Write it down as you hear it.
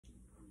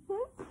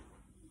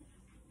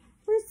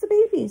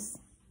face.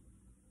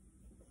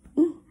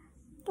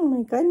 Oh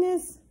my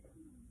goodness.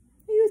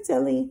 You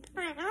silly.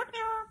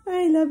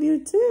 I love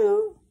you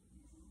too.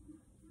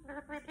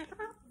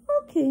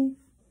 Okay.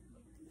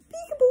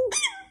 Peekaboo.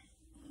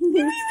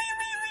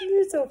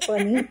 You're so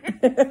funny.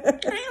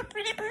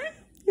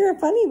 You're a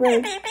funny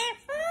bird.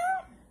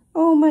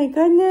 Oh my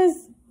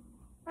goodness.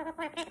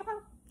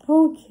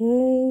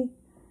 Okay.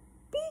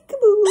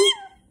 Peekaboo.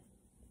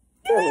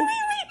 Silly.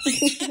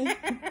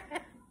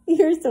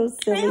 You're so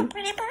silly.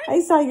 I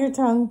saw your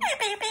tongue.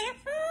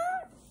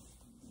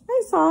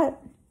 I saw it.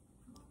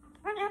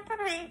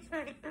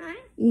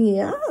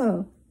 Yeah.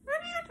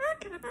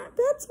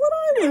 That's what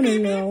I want to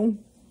know.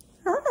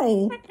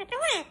 Hi.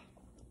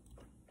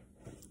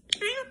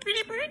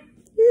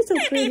 You're so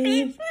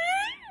pretty.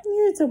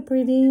 You're so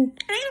pretty.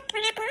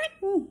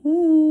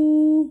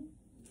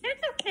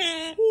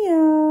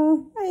 Yeah,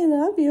 I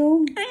love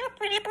you.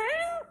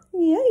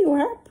 Yeah, you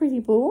are a pretty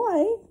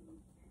boy.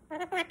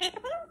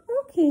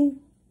 Okay.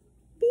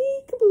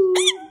 Peekaboo.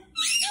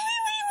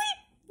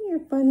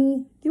 You're funny.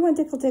 Do you want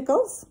tickle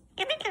tickles?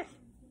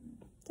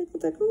 Tickle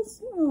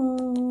tickles?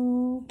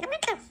 Oh.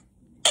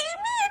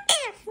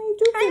 I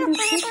do give you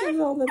kisses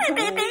all the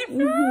time.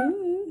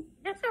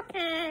 That's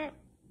okay.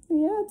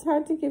 Yeah, it's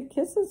hard to give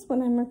kisses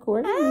when I'm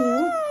recording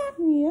you.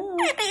 Yeah.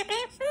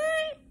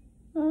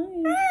 Hi.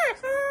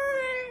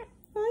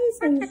 Hi,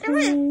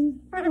 sunshine.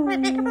 Oh.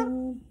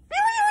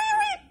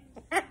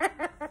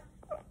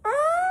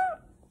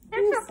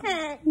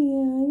 Okay.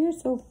 Yeah, you're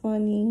so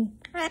funny.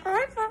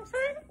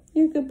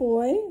 You're a good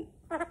boy.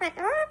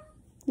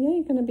 Yeah,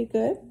 you're gonna be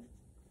good.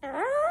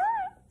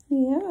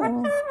 Yeah.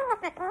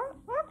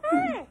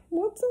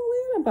 What's all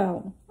that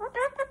about?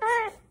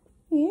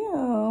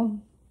 Yeah.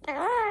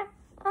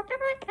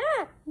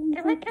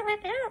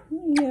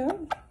 Yeah.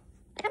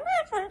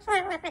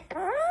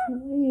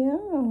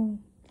 Yeah.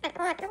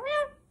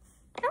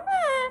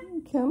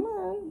 Come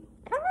on.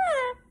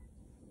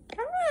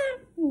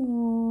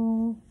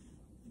 Aww.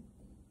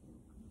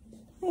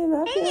 I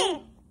love you.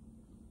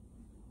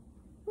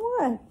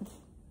 What?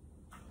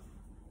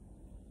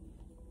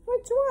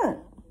 What you want?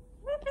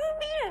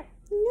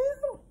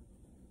 No.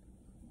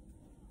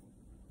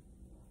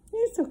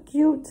 You're so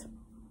cute.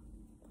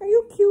 Are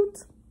you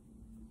cute?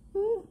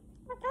 Hmm?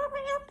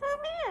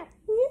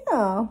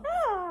 Yeah.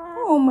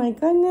 Oh my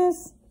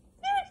goodness.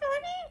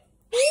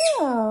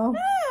 Yeah.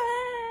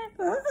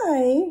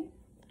 Hi.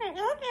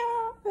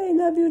 I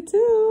love you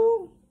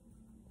too.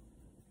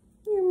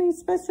 You're my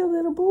special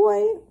little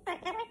boy.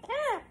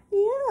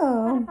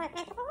 Yeah.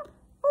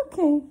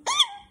 Okay.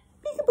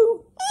 Peekaboo.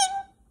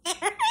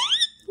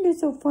 You're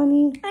so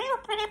funny.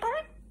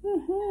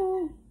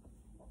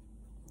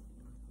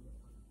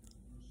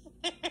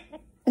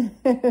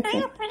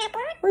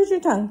 Where's your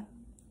tongue?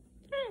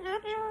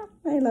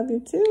 I love you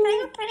too.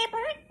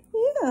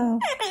 Yeah.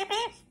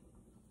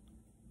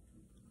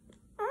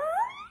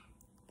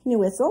 Can you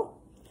whistle?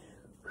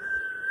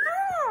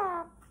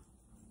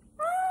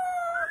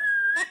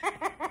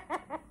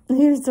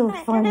 You're so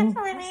funny.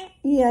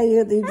 Yeah,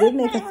 you did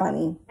make it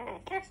funny.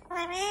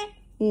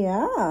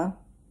 Yeah.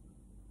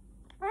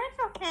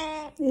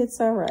 It's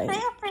all right.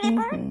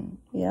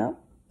 Yep.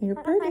 You're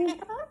pretty.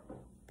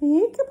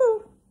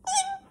 Peekaboo.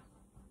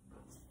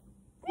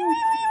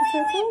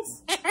 Circles?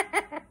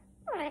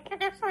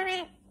 That's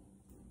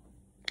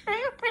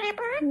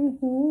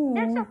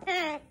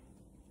okay.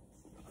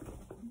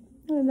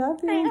 I love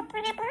you.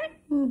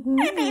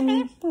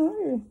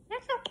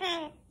 That's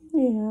okay.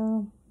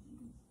 Yeah.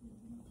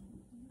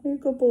 You're a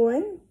good boy.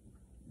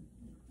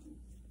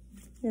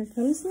 Here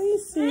comes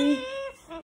Lacey.